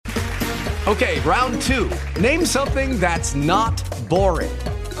Okay, round two. Name something that's not boring.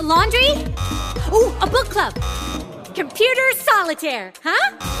 A laundry? Ooh, a book club. Computer solitaire,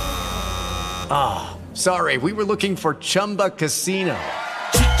 huh? Ah, sorry, we were looking for Chumba Casino.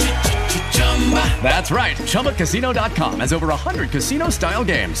 That's right, ChumbaCasino.com has over 100 casino-style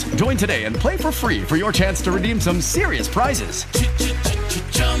games. Join today and play for free for your chance to redeem some serious prizes.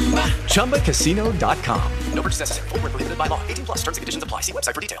 ChumbaCasino.com. No purchase necessary. Void where prohibited by law. 18 plus. Terms and conditions apply. See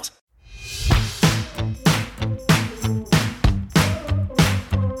website for details.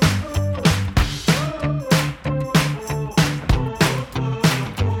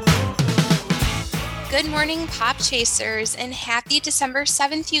 Good morning, Pop Chasers, and happy December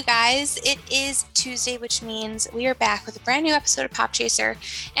 7th, you guys. It is Tuesday, which means we are back with a brand new episode of Pop Chaser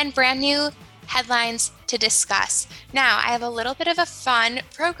and brand new headlines to discuss. Now, I have a little bit of a fun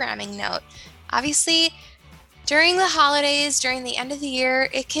programming note. Obviously, during the holidays, during the end of the year,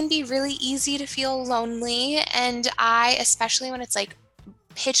 it can be really easy to feel lonely, and I, especially when it's like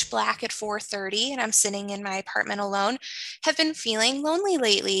pitch black at 4:30 and I'm sitting in my apartment alone, have been feeling lonely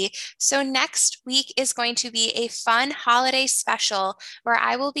lately. So next week is going to be a fun holiday special where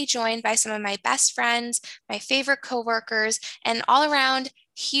I will be joined by some of my best friends, my favorite coworkers, and all around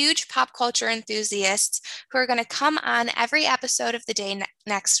huge pop culture enthusiasts who are going to come on every episode of the day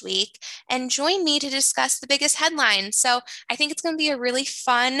next week and join me to discuss the biggest headlines. So I think it's going to be a really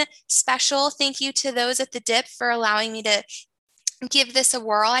fun special. Thank you to those at the Dip for allowing me to give this a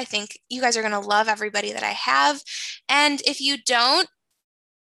whirl. I think you guys are going to love everybody that I have. And if you don't,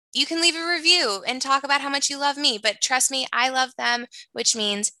 you can leave a review and talk about how much you love me. But trust me, I love them, which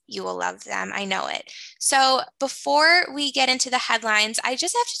means you will love them. I know it. So before we get into the headlines, I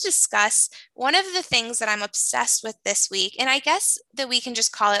just have to discuss one of the things that I'm obsessed with this week. And I guess that we can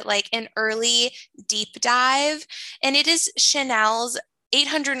just call it like an early deep dive. And it is Chanel's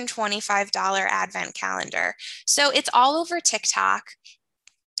 $825 advent calendar. So it's all over TikTok.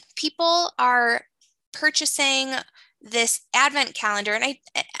 People are purchasing this advent calendar, and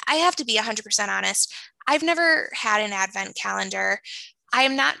I have to be 100% honest. I've never had an advent calendar. I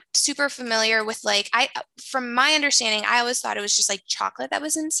am not super familiar with from my understanding, I always thought it was just like chocolate that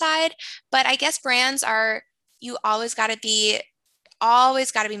was inside, but I guess brands are, you always got to be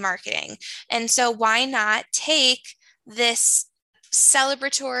marketing. And so why not take this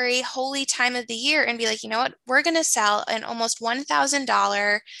celebratory holy time of the year and be like, you know what, we're going to sell an almost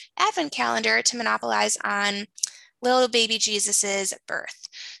 $1,000 advent calendar to monopolize on little baby Jesus's birth.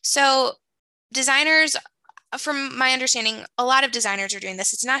 So designers, from my understanding, a lot of designers are doing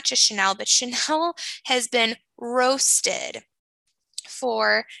this. It's not just Chanel, but Chanel has been roasted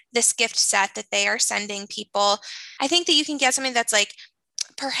for this gift set that they are sending people. I think that you can get something that's like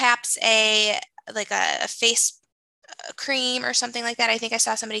perhaps a face cream or something like that. I think I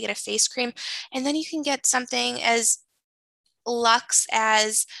saw somebody get a face cream, and then you can get something as luxe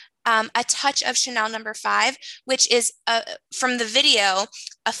as a touch of Chanel No. 5, which is from the video,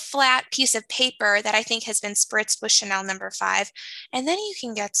 a flat piece of paper that I think has been spritzed with Chanel No. 5. And then you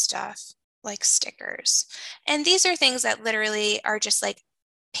can get stuff like stickers. And these are things that literally are just like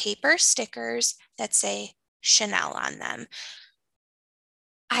paper stickers that say Chanel on them.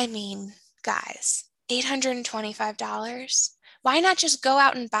 I mean, guys, $825. Why not just go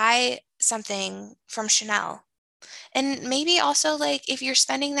out and buy something from Chanel? And maybe also, like, if you're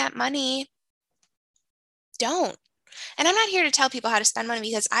spending that money, don't. And I'm not here to tell people how to spend money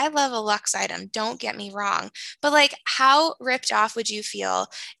because I love a luxe item. Don't get me wrong. But like, how ripped off would you feel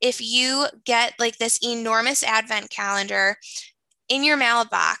if you get like this enormous advent calendar in your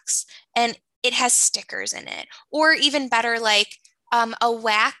mailbox and it has stickers in it? Or even better, like a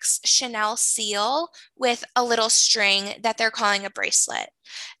wax Chanel seal with a little string that they're calling a bracelet.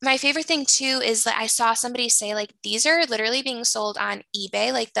 My favorite thing too is that I saw somebody say like, these are literally being sold on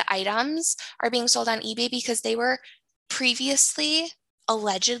eBay. Like the items are being sold on eBay because they were previously,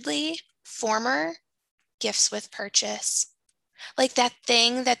 allegedly, former gifts with purchase. Like that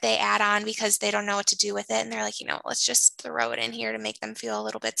thing that they add on because they don't know what to do with it. And they're like, you know, let's just throw it in here to make them feel a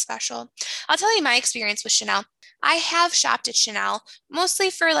little bit special. I'll tell you my experience with Chanel. I have shopped at Chanel mostly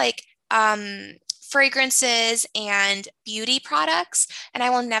for like fragrances and beauty products. And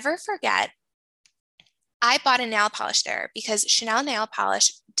I will never forget, I bought a nail polish there because Chanel nail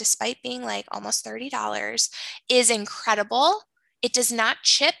polish, despite being like almost $30, is incredible. It does not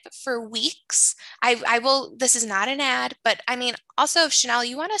chip for weeks. I will, this is not an ad, but I mean, also if Chanel,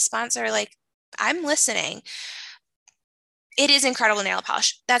 you want to sponsor, like, I'm listening. It is incredible nail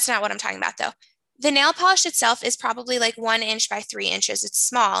polish. That's not what I'm talking about though. The nail polish itself is probably like 1 inch by 3 inches. It's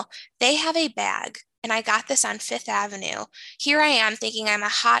small. They have a bag, and I got this on Fifth Avenue. Here I am thinking I'm a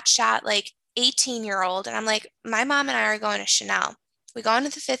hot shot, like 18-year-old, and I'm like, my mom and I are going to Chanel. We go into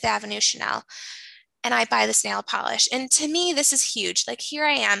the Fifth Avenue Chanel, and I buy this nail polish. And to me, this is huge. Like, here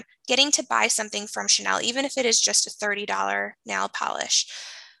I am getting to buy something from Chanel, even if it is just a $30 nail polish.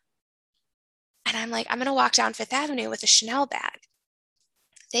 And I'm like, I'm going to walk down Fifth Avenue with a Chanel bag.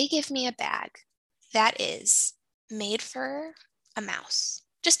 They give me a bag that is made for a mouse,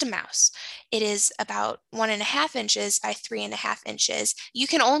 just a mouse. It is about 1.5 inches by 3.5 inches. You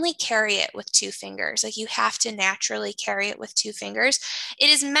can only carry it with 2 fingers. Like, you have to naturally carry it with 2 fingers. It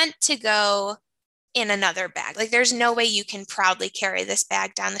is meant to go in another bag. Like, there's no way you can proudly carry this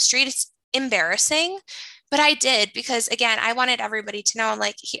bag down the street. It's embarrassing, but I did because, again, I wanted everybody to know. I'm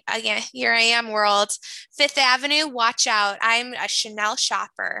like, again, here I am, world. Fifth Avenue, watch out. I'm a Chanel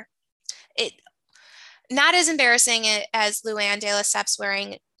shopper. It not as embarrassing as Luann de Lesseps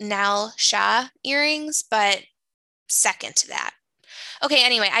wearing Nell Shah earrings, but second to that. Okay,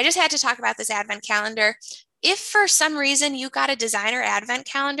 anyway, I just had to talk about this advent calendar. If for some reason you got a designer advent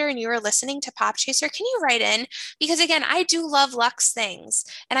calendar and you were listening to Pop Chaser, can you write in? Because again, I do love luxe things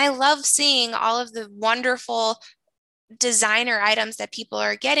and I love seeing all of the wonderful designer items that people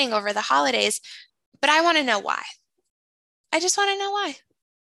are getting over the holidays, but I want to know why. I just want to know why.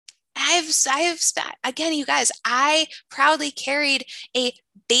 Again, you guys, I proudly carried a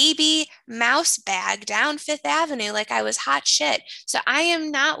baby mouse bag down Fifth Avenue like I was hot shit. So I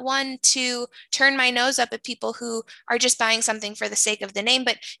am not one to turn my nose up at people who are just buying something for the sake of the name.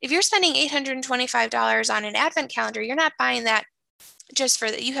 But if you're spending $825 on an advent calendar, you're not buying that just for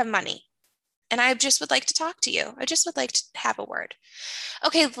that. You have money. And I just would like to talk to you. I just would like to have a word.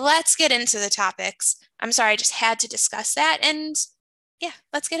 Okay, let's get into the topics. I'm sorry, I just had to discuss that. And yeah,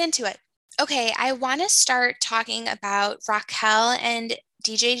 let's get into it. Okay, I want to start talking about Raquel and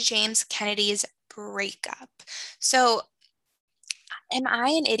DJ James Kennedy's breakup. So, am I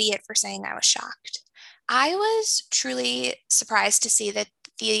an idiot for saying I was shocked? I was truly surprised to see that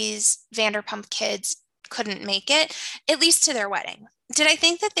these Vanderpump kids couldn't make it, at least to their wedding. Did I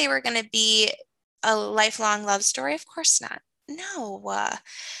think that they were going to be a lifelong love story? Of course not. No.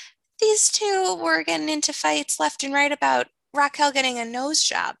 These two were getting into fights left and right about Raquel getting a nose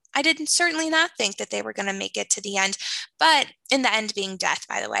job. I didn't certainly not think that they were going to make it to the end, but in the end being death,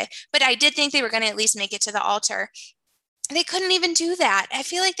 by the way. But I did think they were going to at least make it to the altar. They couldn't even do that. I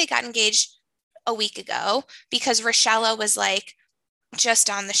feel like they got engaged a week ago because Rochella was like just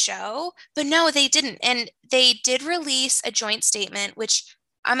on the show, but no, they didn't. And they did release a joint statement, which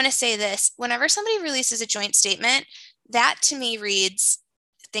I'm going to say this, whenever somebody releases a joint statement, that to me reads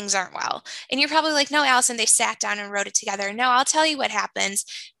things aren't well. And you're probably like, no, Allison, they sat down and wrote it together. No, I'll tell you what happens.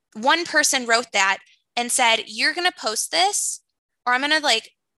 One person wrote that and said, you're going to post this or I'm going to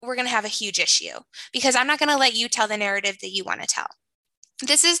we're going to have a huge issue because I'm not going to let you tell the narrative that you want to tell.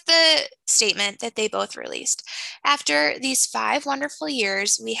 This is the statement that they both released. After these 5 wonderful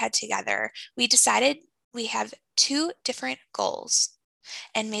years we had together, we decided we have 2 different goals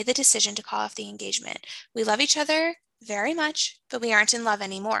and made the decision to call off the engagement. We love each other very much, but we aren't in love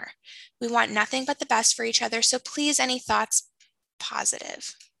anymore. We want nothing but the best for each other. So please, any thoughts?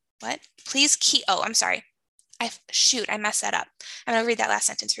 Positive. What? Please keep, I'm sorry. I messed that up. I'm going to read that last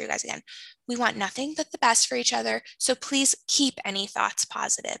sentence for you guys again. We want nothing but the best for each other. So please keep any thoughts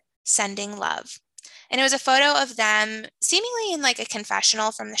positive. Sending love. And it was a photo of them seemingly in like a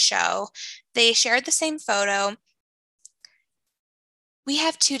confessional from the show. They shared the same photo. We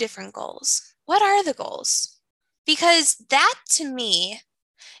have 2 different goals. What are the goals? Because that to me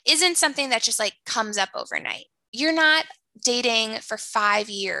isn't something that just like comes up overnight. You're not dating for 5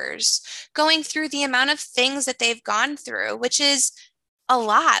 years, going through the amount of things that they've gone through, which is a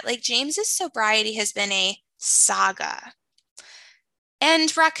lot. Like James's sobriety has been a saga.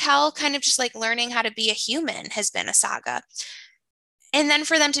 And Raquel kind of just like learning how to be a human has been a saga. And then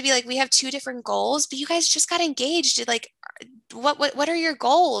for them to be like, we have 2 different goals, but you guys just got engaged. Like, what are your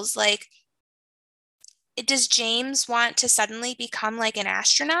goals? Like, does James want to suddenly become like an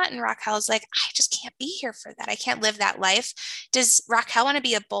astronaut? And Raquel's like, I just can't be here for that. I can't live that life. Does Raquel want to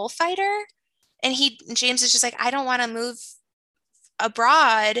be a bullfighter? And James is just like, I don't want to move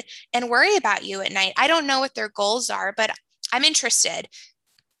abroad and worry about you at night. I don't know what their goals are, but I'm interested.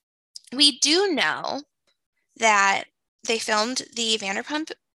 We do know that they filmed the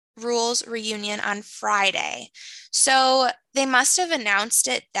Vanderpump Rules reunion on Friday. So they must have announced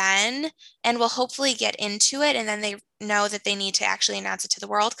it then and will hopefully get into it. And then they know that they need to actually announce it to the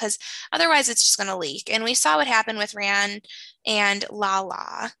world because otherwise it's just going to leak. And we saw what happened with Ryan and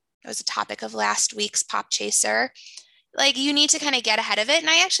Lala. It was a topic of last week's Pop Chaser. Like, you need to kind of get ahead of it. And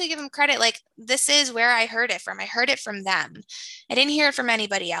I actually give them credit. Like, this is where I heard it from. I heard it from them. I didn't hear it from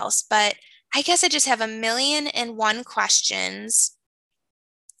anybody else, but I guess I just have a million and one questions.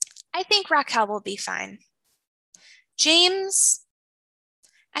 I think Raquel will be fine. James,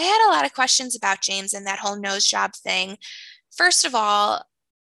 I had a lot of questions about James and that whole nose job thing. First of all,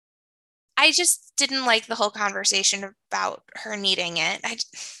 I just didn't like the whole conversation about her needing it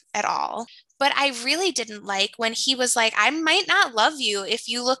at all. But I really didn't like when he was like, I might not love you if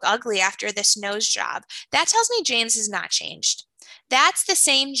you look ugly after this nose job. That tells me James has not changed. That's the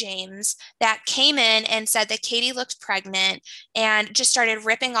same James that came in and said that Katie looked pregnant and just started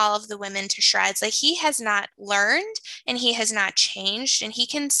ripping all of the women to shreds. Like he has not learned and he has not changed, and he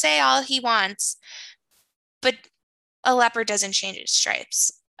can say all he wants, but a leopard doesn't change its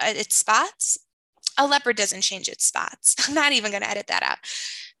stripes, its spots. A leopard doesn't change its spots. I'm not even going to edit that out.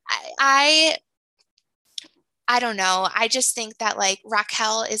 I I don't know. I just think that like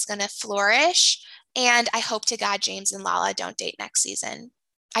Raquel is going to flourish, and I hope to God James and Lala don't date next season.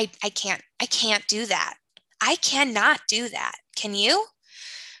 I can't do that. I cannot do that. Can you?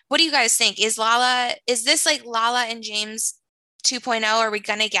 What do you guys think? Is this like Lala and James 2.0? Are we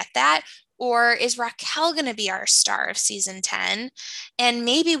going to get that? Or is Raquel going to be our star of season 10? And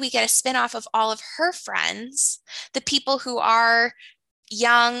maybe we get a spinoff of all of her friends, the people who are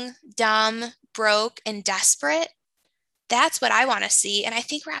young, dumb, broke, and desperate. That's what I want to see. And I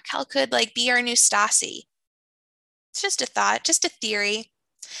think Raquel could like be our new Stassi. It's just a thought, just a theory.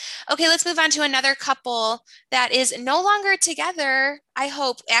 Okay, let's move on to another couple that is no longer together. I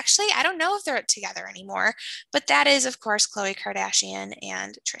hope. Actually, I don't know if they're together anymore, but that is, of course, Khloe Kardashian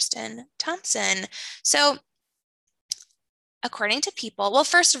and Tristan Thompson. So, according to people, well,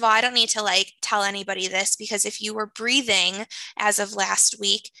 first of all, I don't need to like tell anybody this, because if you were breathing as of last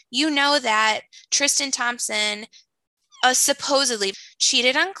week, you know that Tristan Thompson supposedly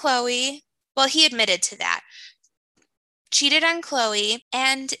cheated on Khloe. Well, he admitted to that. Cheated on Khloe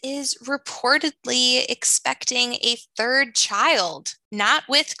and is reportedly expecting a third child, not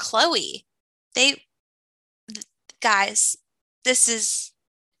with Khloe. Guys, this is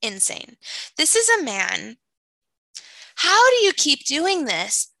insane. This is a man. How do you keep doing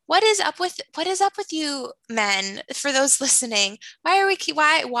this? What is up with you men? For those listening,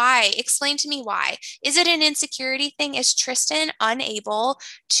 why? Explain to me why. Is it an insecurity thing? Is Tristan unable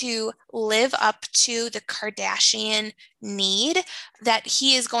to live up to the Kardashian need that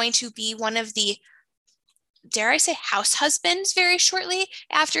he is going to be one of the, dare I say, house husbands very shortly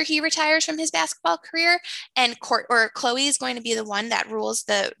after he retires from his basketball career, and Khloe is going to be the one that rules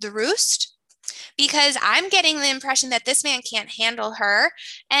the roost? Because I'm getting the impression that this man can't handle her.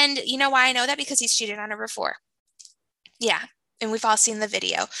 And you know why I know that? Because he's cheated on her before. Yeah. And we've all seen the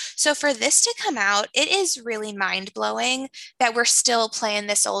video. So for this to come out, it is really mind blowing that we're still playing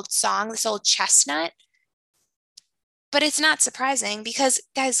this old song, this old chestnut. But it's not surprising because,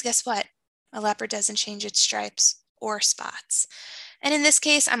 guys, guess what? A leopard doesn't change its stripes or spots. And in this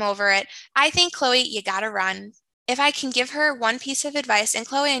case, I'm over it. I think, Khloe, you gotta run. If I can give her one piece of advice, and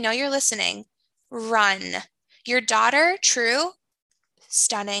Khloe, I know you're listening, run. Your daughter, True,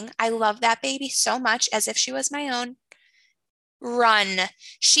 stunning. I love that baby so much, as if she was my own. Run.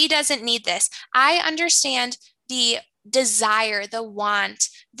 She doesn't need this. I understand the desire, the want,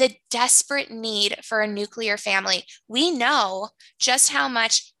 the desperate need for a nuclear family. We know just how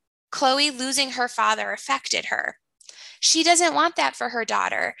much Khloe losing her father affected her. She doesn't want that for her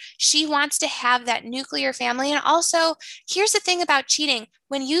daughter. She wants to have that nuclear family. And also, here's the thing about cheating.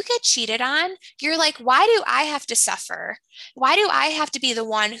 When you get cheated on, you're like, why do I have to suffer? Why do I have to be the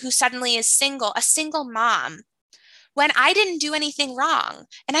one who suddenly is single, a single mom, when I didn't do anything wrong?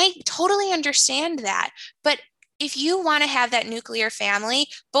 And I totally understand that. But if you want to have that nuclear family,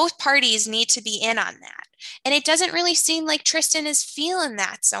 both parties need to be in on that. And it doesn't really seem like Tristan is feeling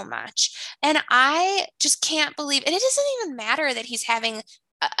that so much. And I just can't believe, and it doesn't even matter that he's having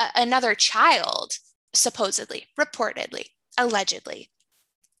another child, supposedly, reportedly, allegedly.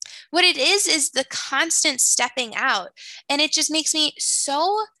 What it is the constant stepping out. And it just makes me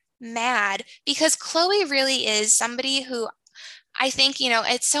so mad, because Khloe really is somebody who I think,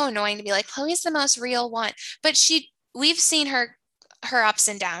 it's so annoying to be like, Khloe's the most real one, but we've seen her ups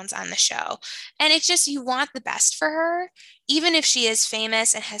and downs on the show. And it's just, you want the best for her, even if she is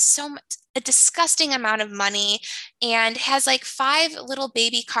famous and has so much, a disgusting amount of money, and has like 5 little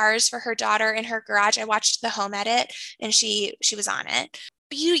baby cars for her daughter in her garage. I watched the home edit and she was on it.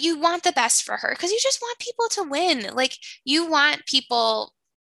 But you want the best for her because you just want people to win. Like, you want people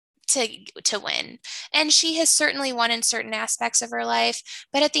to win. And she has certainly won in certain aspects of her life.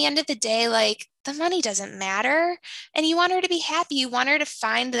 But at the end of the day, like, the money doesn't matter. And you want her to be happy. You want her to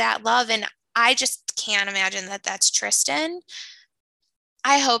find that love. And I just can't imagine that that's Tristan.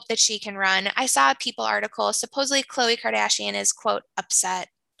 I hope that she can run. I saw a People article. Supposedly, Khloe Kardashian is, quote, upset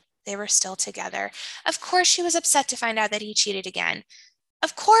they were still together. Of course, she was upset to find out that he cheated again.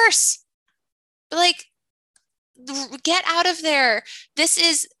 Of course. But like, get out of there. This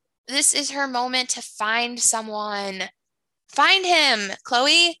is her moment to find someone. Find him,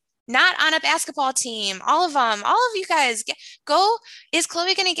 Khloe. Not on a basketball team. All of them. All of you guys go. Is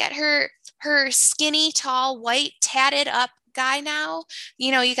Khloe going to get her skinny, tall, white, tatted up guy now?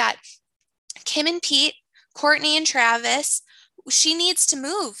 You got Kim and Pete, Courtney and Travis. She needs to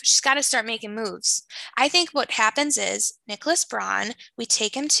move. She's got to start making moves. I think what happens is Nicholas Braun, we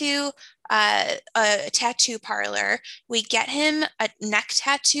take him to a tattoo parlor, we get him a neck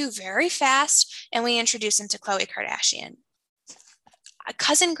tattoo very fast, and we introduce him to Khloe Kardashian.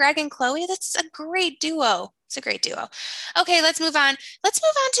 Cousin Greg and Khloe, that's a great duo. It's a great duo. Okay, let's move on. Let's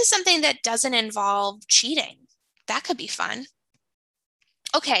move on to something that doesn't involve cheating. That could be fun.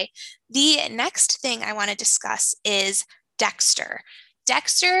 Okay, the next thing I want to discuss is Dexter.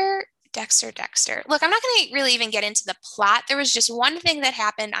 Dexter. Look, I'm not going to really even get into the plot. There was just one thing that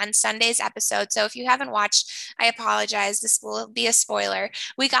happened on Sunday's episode. So if you haven't watched, I apologize. This will be a spoiler.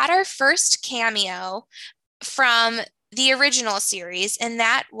 We got our first cameo from the original series, and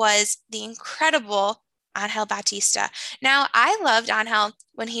that was the incredible Angel Batista. Now, I loved Angel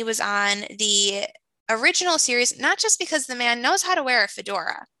when he was on the original series, not just because the man knows how to wear a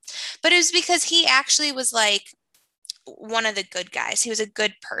fedora, but it was because he actually was like one of the good guys. He was a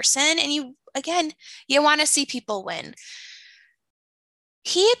good person. And you want to see people win.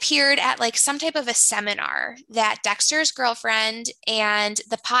 He appeared at like some type of a seminar that Dexter's girlfriend and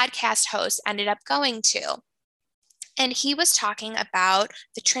the podcast host ended up going to. And he was talking about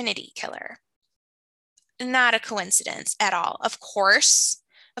the Trinity killer. Not a coincidence at all. Of course,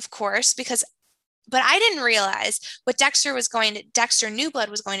 but I didn't realize what Dexter New Blood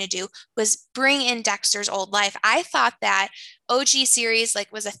was going to do was bring in Dexter's old life. I thought that OG series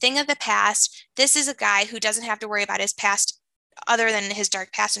was a thing of the past. This is a guy who doesn't have to worry about his past other than his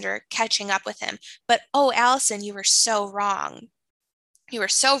dark passenger catching up with him. But Allison, you were so wrong. You were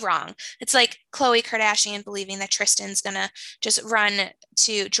so wrong. It's like Khloe Kardashian believing that Tristan's going to just run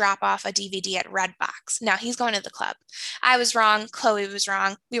to drop off a DVD at Redbox. Now he's going to the club. I was wrong. Khloe was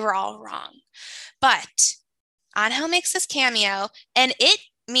wrong. We were all wrong. But Angel makes this cameo, and it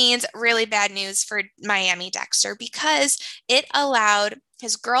means really bad news for Miami Dexter because it allowed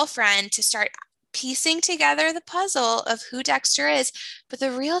his girlfriend to start piecing together the puzzle of who Dexter is. But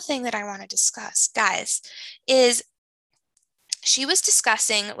the real thing that I want to discuss, guys, is she was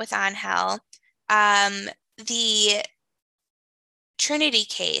discussing with Angel the Trinity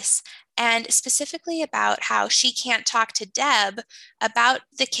case, and specifically about how she can't talk to Deb about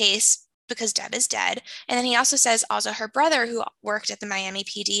the case because Deb is dead. And then he also says also her brother, who worked at the Miami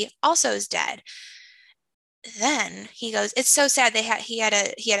PD, also is dead. Then he goes, it's so sad he had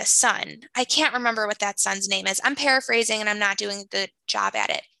a son. I can't remember what that son's name is. I'm paraphrasing and I'm not doing a good job at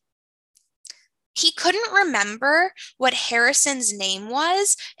it. He couldn't remember what Harrison's name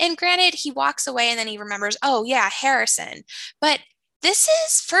was. And granted, he walks away and then he remembers, oh yeah, Harrison. But this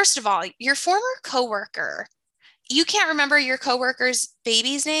is, first of all, your former coworker. You can't remember your coworker's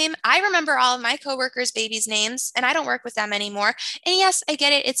baby's name. I remember all of my coworkers' babies' names, and I don't work with them anymore. And yes, I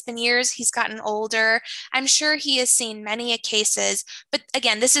get it. It's been years. He's gotten older. I'm sure he has seen many cases. But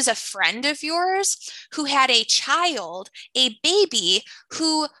again, this is a friend of yours who had a child, a baby,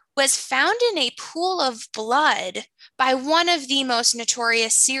 who was found in a pool of blood by one of the most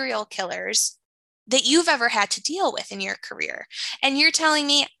notorious serial killers that you've ever had to deal with in your career. And you're telling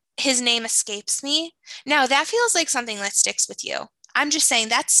me his name escapes me? Now, that feels like something that sticks with you. I'm just saying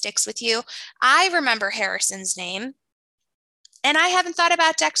that sticks with you. I remember Harrison's name, and I haven't thought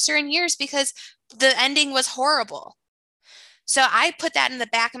about Dexter in years because the ending was horrible. So I put that in the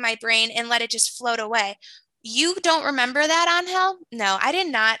back of my brain and let it just float away. You don't remember that, Angel? No, I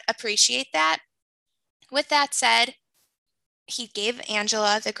did not appreciate that. With that said, he gave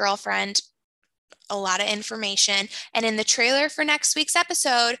Angela, the girlfriend, a lot of information. And in the trailer for next week's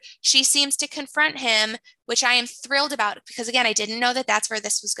episode, she seems to confront him, which I am thrilled about because, again, I didn't know that that's where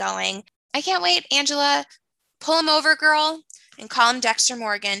this was going. I can't wait. Angela, pull him over, girl, and call him Dexter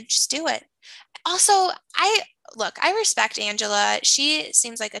Morgan. Just do it. Also, I respect Angela. She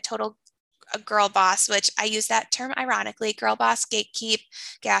seems like a girl boss, which I use that term ironically, girl boss, gatekeep,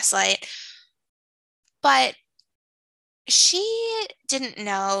 gaslight. But she didn't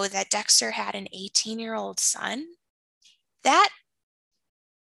know that Dexter had an 18-year-old son. That's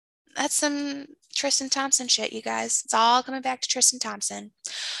some Tristan Thompson shit, you guys. It's all coming back to Tristan Thompson.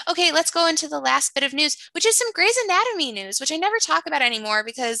 Okay, let's go into the last bit of news, which is some Grey's Anatomy news, which I never talk about anymore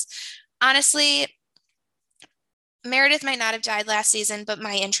because honestly, Meredith might not have died last season, but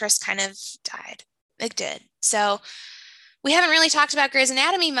my interest kind of died. It did. So we haven't really talked about Grey's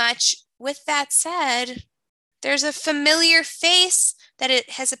Anatomy much. With that said, there's a familiar face that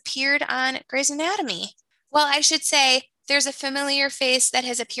it has appeared on Grey's Anatomy. Well, I should say there's a familiar face that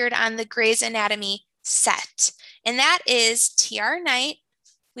has appeared on the Grey's Anatomy set, and that is TR Knight.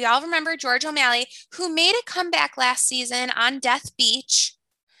 We all remember George O'Malley, who made a comeback last season on Death Beach.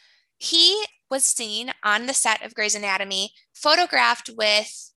 He was seen on the set of Grey's Anatomy, photographed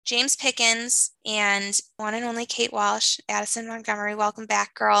with James Pickens and one and only Kate Walsh. Addison Montgomery, welcome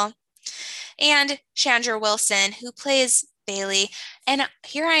back, girl. And Chandra Wilson, who plays Bailey. And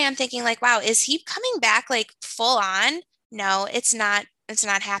here I am thinking like, wow, is he coming back like full on? No, it's not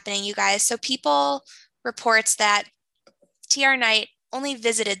happening, you guys. So people reports that TR Knight only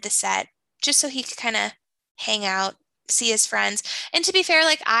visited the set just so he could kind of hang out, see his friends. And to be fair,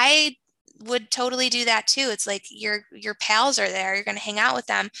 like I would totally do that too. It's like your pals are there, you're going to hang out with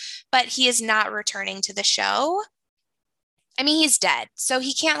them, but he is not returning to the show. I mean, he's dead, so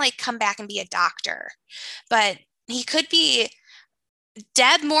he can't like come back and be a doctor, but he could be.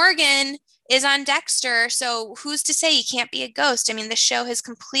 Deb Morgan is on Dexter, so who's to say he can't be a ghost? I mean, the show has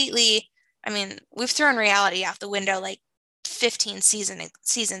completely, we've thrown reality out the window like 15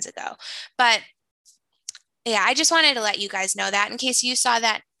 seasons ago. But yeah, I just wanted to let you guys know that in case you saw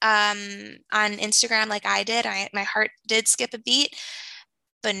that on Instagram like I did. My heart did skip a beat.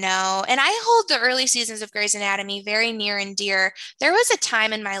 But no, and I hold the early seasons of Grey's Anatomy very near and dear. There was a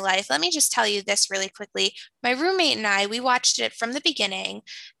time in my life, let me just tell you this really quickly. My roommate and I, we watched it from the beginning.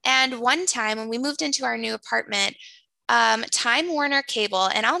 And one time when we moved into our new apartment, Time Warner Cable,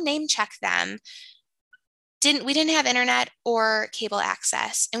 and I'll name check them, we didn't have internet or cable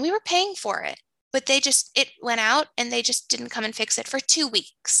access, and we were paying for it. But it went out and they just didn't come and fix it for 2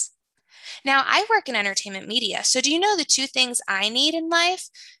 weeks. Now, I work in entertainment media, so do you know the two things I need in life?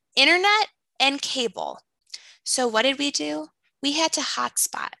 Internet and cable. So what did we do? We had to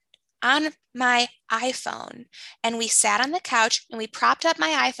hotspot on my iPhone, and we sat on the couch and we propped up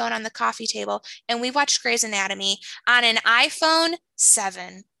my iPhone on the coffee table and we watched Grey's Anatomy on an iPhone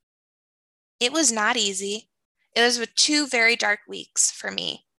 7. It was not easy. It was with 2 very dark weeks for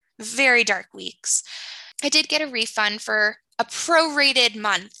me. Very dark weeks. I did get a refund for a prorated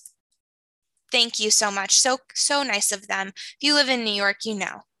month. Thank you so much. So nice of them. If you live in New York, you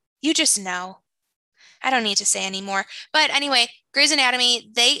know. You just know. I don't need to say anymore. But anyway, Grey's Anatomy,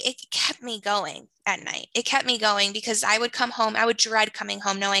 it kept me going at night. It kept me going because I would come home. I would dread coming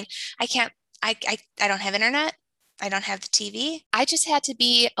home knowing I don't have internet. I don't have the TV. I just had to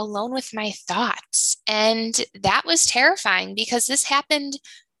be alone with my thoughts. And that was terrifying because this happened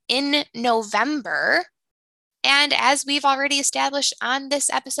in November. And as we've already established on this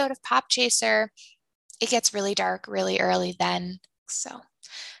episode of Pop Chaser, it gets really dark really early then. So,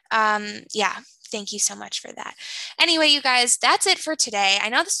 yeah, thank you so much for that. Anyway, you guys, that's it for today. I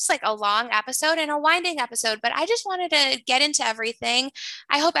know this was like a long episode and a winding episode, but I just wanted to get into everything.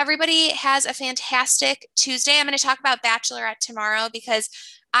 I hope everybody has a fantastic Tuesday. I'm going to talk about Bachelorette tomorrow because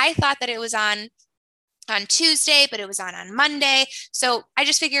I thought that it was on Tuesday, but it was on Monday. So I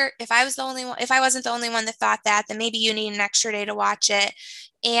just figure if I wasn't the only one that thought that, then maybe you need an extra day to watch it.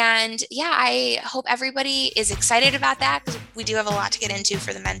 And yeah, I hope everybody is excited about that because we do have a lot to get into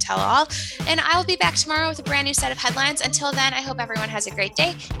for the Men Tell All. And I'll be back tomorrow with a brand new set of headlines. Until then, I hope everyone has a great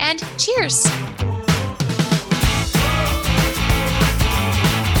day and cheers.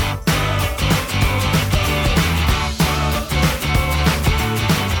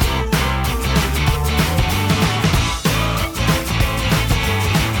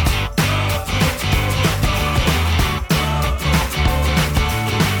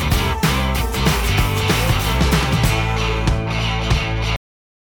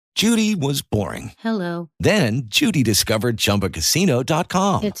 Judy was boring. Hello. Then Judy discovered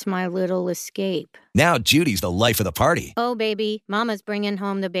ChumbaCasino.com. It's my little escape. Now Judy's the life of the party. Oh, baby, mama's bringing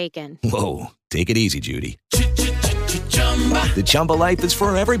home the bacon. Whoa, take it easy, Judy. The Chumba life is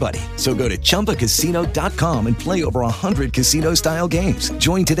for everybody. So go to ChumbaCasino.com and play over 100 casino-style games.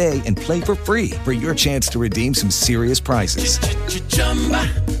 Join today and play for free for your chance to redeem some serious prizes.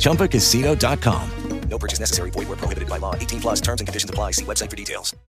 ChumbaCasino.com. No purchase necessary. Void where prohibited by law. 18+ terms and conditions apply. See website for details.